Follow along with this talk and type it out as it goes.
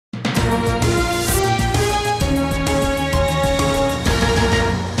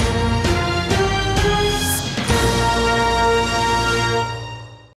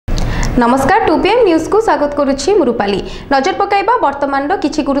नमस्कार 2PM news को स्वागत करुछि मुरुपाली। नजर पकाइबा वर्तमान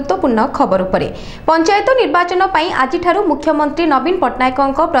किछि गुरुत्वपूर्ण खबर उपरे। पंचायत निर्वाचन पई आज ठारू मुख्यमंत्री नवीन पट्टनायक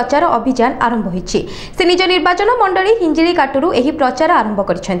प्रचार अभियान आरंभ होइछि। से निज निर्वाचन मंडली हिंजिली काटरू एही प्रचार आरंभ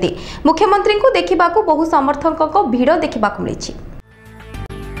करिसेंती। मुख्यमंत्री को देखिबाकू बहु समर्थकक भीड़ देखिबाकू मिलिछि।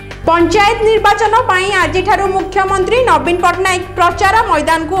 पंचायत निर्वाचन पई आज ठारू मुख्यमंत्री नवीन पट्टनायक प्रचार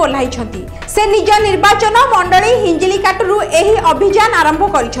मैदान को ओह्लाइछंती। से निज निर्वाचन मंडली हिंजिली काटरू एही अभियान आरंभ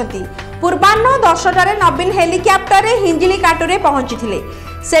करिसेंती। पूर्वाह्न 10टारे नवीन हेलिकॉप्टर रे हिंजिली काटुरे पहुंचीथिले।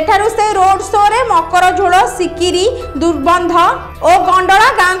 सेठारु से रोड शो रे मकर झोल सिकिरी दुर्बंध और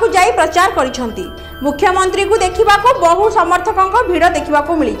गंडला गांव को जाई प्रचार करिसेंती। मुख्यमंत्री को देखिबाकू बहु समर्थकक भीड़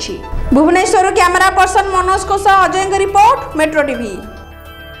देखिबाकू मिलिछि। भुवनेश्वर कैमरा पर्सन मनोज को सह अजय रिपोर्ट मेट्रो टीवी।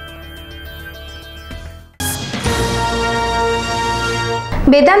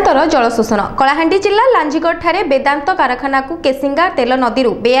 वेदांतर जल शोषण कलाहांडी जिला लांजीगढ़ ठारे वेदांत कारखाना को केसिंगा तेल नदी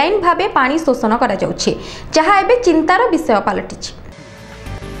बेआईन भावे पानी शोषण करा जाउछि, जहा एबे चिंतार विषय पलटिछि।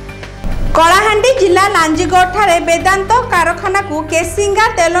 कलाहांडी जिला लांजीगढ़ ठारे वेदांत कारखाना को केसिंगा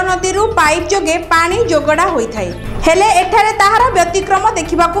तेल नदी पाइप जोगे पानी जोगड़ा होइथाय। हेले एठारे ताहार व्यतिक्रम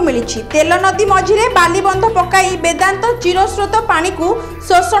देखिबाकू मिलिछि। तेल नदी मझिरे बालीबंध पकाई वेदांत चिरस्रोत पानी को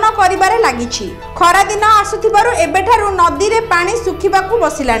शोषण करिबारे लागिछि। खरा दिन आसुथिबारु एबेठारु नदी रे पानी सुखिबाकू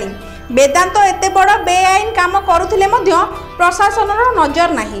बसिलानी। वेदांत एते बड़ बेआईन काम करुथिले मध्य प्रशासनर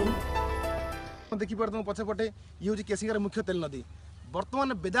नजर नाही। देखि परतम पछपटे इ होछि केसिंगार मुख्य तेल नदी।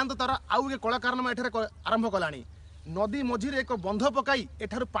 वर्तमान वेदांत तार आउ के कला कारण एठारे आरंभ कलानी। नदी मझिरे एक बंध पकाई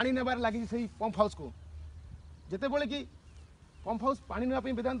एठारु पानी नेबार लागि सेही पंप हाउस को जेते बोले कि पंप हाउस पानी नेबा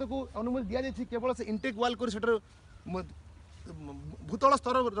पई वेदांत को अनुमति दिया जायछि। केवल से इनटेक वाल कर सेटर भूतल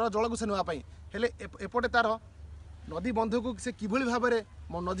स्तर जल को से नेबा पई। हेले एपटे तार नदी बंध को से किभली भाबरे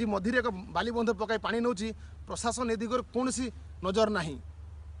नदी मझिरे एक बाली बंध पकाई पानी नउछि। प्रशासन ए दिगरे कोनसी नजर नाही।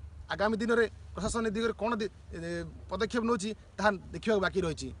 आगामी दिन में प्रशासन ए दिगरे कौन पदक्षेप नउछि ताहा देखिबा बाकी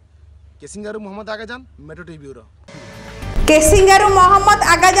रहिछि। केसिंगारू Mohammad आगाजान metro TV bureau. केसिंगारू Mohammad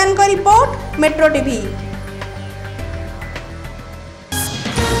आगाजान को रिपोर्ट मेट्रो टीवी।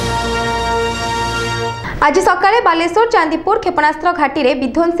 आज सकाळे बालेश्वर चांदीपुर क्षेपणास्त्र घाटी रे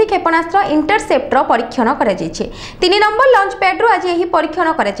विध्वंसी क्षेपणास्त्र इंटरसेप्टर परीक्षण करा जायछि। 3 नंबर लॉन्च पैड रु आज एही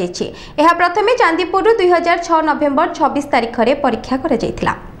परीक्षण करा जायछि। एहा प्रथमे चांदीपुर रु 2006 नवेम्बर 26 तारिख रे परीक्षा करा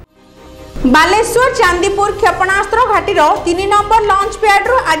जायथिला। बालेश्वर चांदीपुर क्षेपणास्त्र घाटी 3 नंबर लॉन्च पैड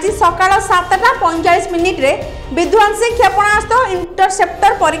रु आज सकाळ 7:45 रे विध्वंसी क्षेपणास्त्र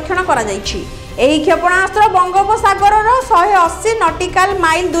इंटरसेप्टर परीक्षण करा जायछि। एही क्षेपणास्त्र बंगोपसागर 180 नॉटिकल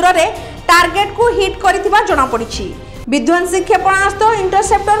माइल दूर रे टार्गेट को हिट करिथिबा जणा पड़िछि। विध्वंसी क्षेपणास्त्र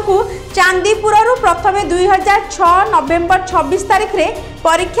इंटरसेप्टर को चांदीपुर रु प्रथमे 2006 नवेम्बर 26 तारिख रे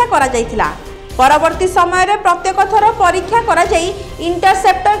परीक्षा करा जायथिला। परवर्ती समय रे प्रत्येक थर परीक्षा करा जाई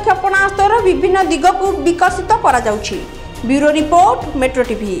इंटरसेप्टर क्षेपणास्त्र विभिन्न दिग को विकसित करा जाउछि। Bureau report metro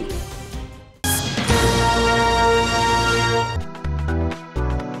TV.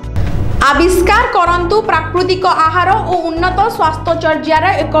 आविष्कार करंतु प्राकृतिक आहार और उन्नत स्वास्थ्यचर्यार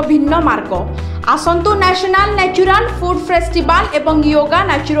एक भिन्न मार्ग। आसंतु नेशनल नेचुरल फूड फेस्टिवल एवं yoga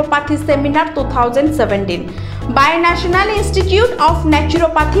naturopathy seminar 2017 bye national institute of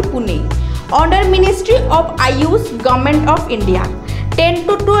naturopathy Pune under ministry of Ayush government of India 10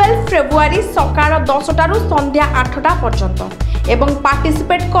 to 12 February सकाळ 10टा रु संध्या 8टा पर्यंत एवं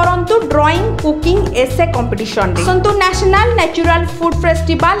पार्टिसिपेट करंतु ड्राइंग कुकिंग एसे कंपटीशन रे। आसंतु नेशनल नेचुरल फूड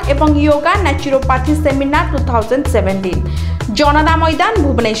फेस्टिवल एवं योगा नेचुरोपैथी सेमिनार 2017 जनता मैदान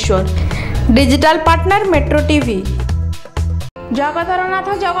Bhubaneswar. Digital partner metro TV. जगतरनाथ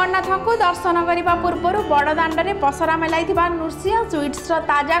Jagannath को दर्शन करने पूर्व बड़दाण्ड में पसरा मेलाइथिबा नृसिंह स्वीट्स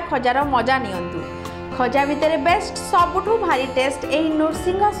ताजा खजार मजा नियंतु। खजा भितर बेस्ट सबुठू भारी टेस्ट एही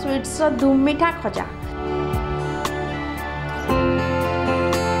नृसिंह स्वीट्स धूम मिठा खजा।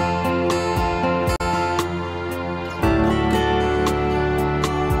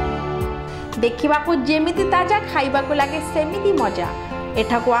 देखिबाकू जेमिति ताजा खाइबाकू लागे सेमिति मजा।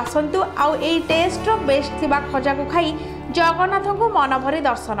 एठाकू आसंतु आउ एई टेस्ट रो बेस्ट थिबा खजा को खाई जगन्नाथ को मन भरी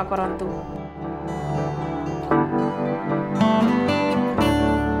दर्शन करंतु।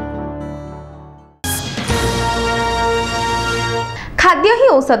 खाद्य ही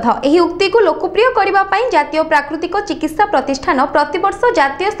औषध एही उक्ति को लोकप्रिय करबा पई जातीय प्राकृतिक चिकित्सा प्रतिष्ठान प्रतिवर्ष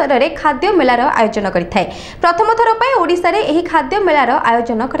जातीय स्तर रे खाद्य मेलार आयोजन करिथाय। प्रथम थर पई ओडिसा रे एही खाद्य मेलार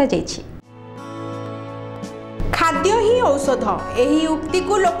आयोजन करा जायछि। खाद्य ही औषध एही उक्ति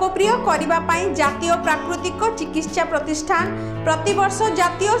को लोकप्रिय करने पाई जातीय प्राकृतिक चिकित्सा प्रतिष्ठान प्रतिवर्ष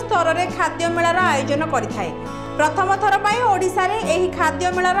जातीय स्तर में खाद्य मेलार आयोजन करिथाए। प्रथम थर पर ओडिशा रे एही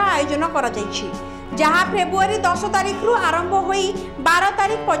खाद्य मेलार आयोजन करा जायछि, जहाँ फेब्रुआरी 10 तारिख रु आरंभ होई 12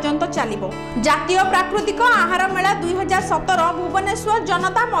 तारिख पर्यंत चलिबो। जातीय प्राकृतिक आहार मेला 2017 भुवनेश्वर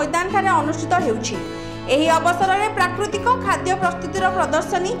जनता मैदान ठारे अनुष्ठित हेउछि। एही अवसर में प्राकृतिक खाद्य प्रस्तुतिर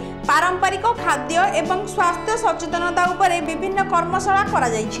प्रदर्शनी, पारंपरिक खाद्य एवं स्वास्थ्य सचेतनता उपरे विभिन्न कर्मशाला करा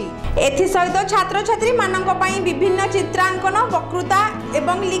जायछि। एथि सहित छात्र छात्री मानक पई विभिन्न चित्रांकन, वक्तृता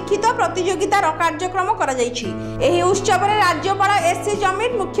एवं लिखित प्रतियोगितार कार्यक्रम करा जायछि। एही उत्सव रे राज्यपाल एससी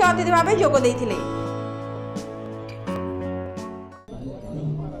जमीर मुख्य अतिथि भाबे जोग दैथिले।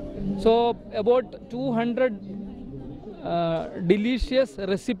 So about 200 delicious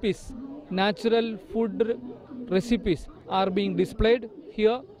recipes, natural food recipes are being displayed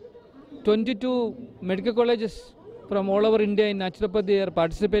here. 22 medical colleges from all over India in naturopathy are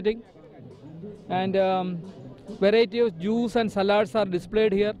participating, and variety of juice and salads are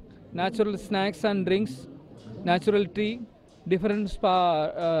displayed here. Natural snacks and drinks, natural tea, different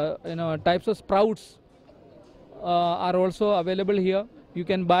types of sprouts are also available here. You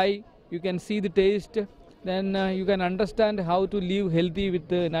can buy, you can see the taste, then you can understand how to live healthy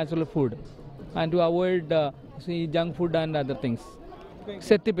with natural food and to avoid junk food and other things.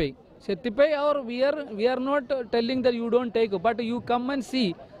 Setipai, or we are not telling that you don't take, but you come and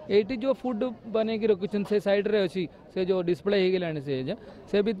see. Eighty जो food बने की रखुछन से side रे अछि, से जो display हे गेलानी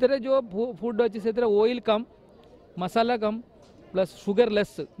से भितर जो फूड अछि से oil come, masala come, plus sugar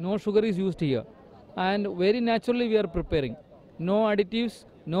less, no sugar is used here, and very naturally we are preparing. No additives,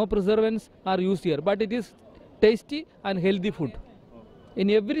 no preservatives are used here, but it is tasty and healthy food. In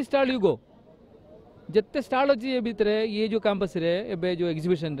every stall you go, जितने stall अच्छी ये भीतर ये जो campus रे एबे जो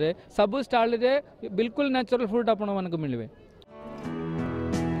exhibition रे सब स्टॉल रे बिल्कुल नेचुरल फूड आपण मन को मिलबे।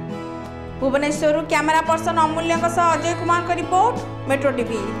 भुवनेश्वर कैमरा पर्सन अमूल्य अजय कुमार का रिपोर्ट, मेट्रो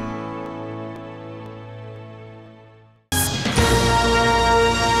टीवी।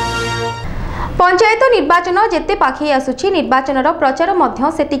 पंचायत निर्वाचन जेते पाखे आसुछि, निर्वाचन प्रचार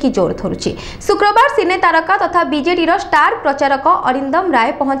मध्य सेतिकी जोर धरुछि। शुक्रवार सिने तारका तथा बीजेडी स्टार प्रचारक अरिंदम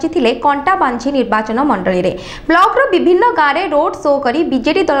राय पहुंची कंटाबांझी निर्वाचन मंडली रे। ब्लॉक रो विभिन्न गाँव में रोड शो करी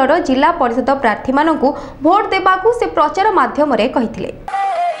बीजेडी दलर जिला परिषद प्रार्थी मानकु भोट देबाकू से प्रचार माध्यम रे कहिथिले।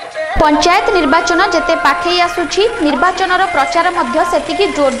 पंचायत निर्वाचन जेते पाखे आसुछि, निर्वाचन प्रचार मध्य सेतिकी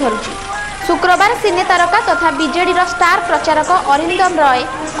जोर धरुछि। शुक्रवार सिने तारका तथा बीजेडी स्टार प्रचारक अरिंदम राय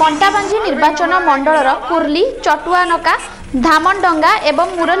कंटाबांझी निर्वाचन मंडलर कुर्ली, चटुआनका, धामनडंगा एवं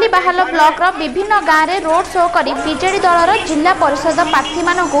मुरलीबाहाल ब्लॉक विभिन्न गाँव में रोड शो करी बीजेडी दलर जिला परिषद प्रार्थी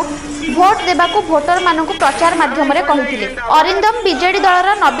मानकु भोट देबाकू भोटर मानकु प्रचार माध्यम रे कहिथिले। अरिंदम बीजेडी दलर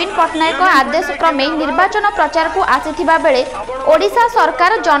नवीन पट्टनायक आदेश क्रमे निर्वाचन प्रचार को आसीथिबा बेले ओडिशा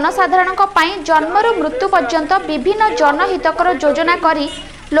सरकार जनसाधारणक पई जन्मरू मृत्यु पर्यंत विभिन्न जनहितकर योजना करी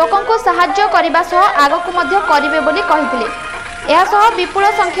लोकन को सहाय्य करने सह आगकू मध्य करिवे बोली कहिथिले। एहा सह विपुल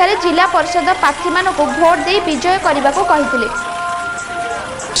संख्या रे जिला परिषद प्रार्थी मानकु भोट दे विजय करने को कहिथिले।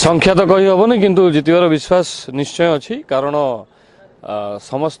 संख्या तो कही हबनी, किंतु जितबार विश्वास निश्चय अछि, कारण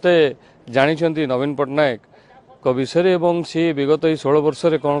समस्ते जानिछंती नवीन पट्टनायक को विषय एवं सी विगत 16 वर्ष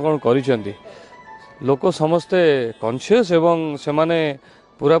रे कौन कौन करिछंती। लोक समस्ते कॉन्शियस एवं से माने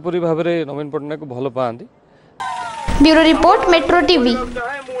पूरापूरी भाव में नवीन पट्टनायक को भल पाती। Bureau report, metro TV.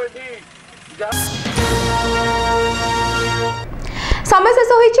 समय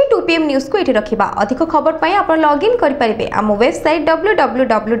शेष होइछि। 2PM न्यूज को एठी रखिबा। अधिक खबर पई आपण लॉग इन करि परिबे आम वेबसाइट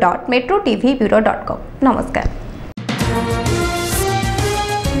www.metrotvbureau.com। नमस्कार।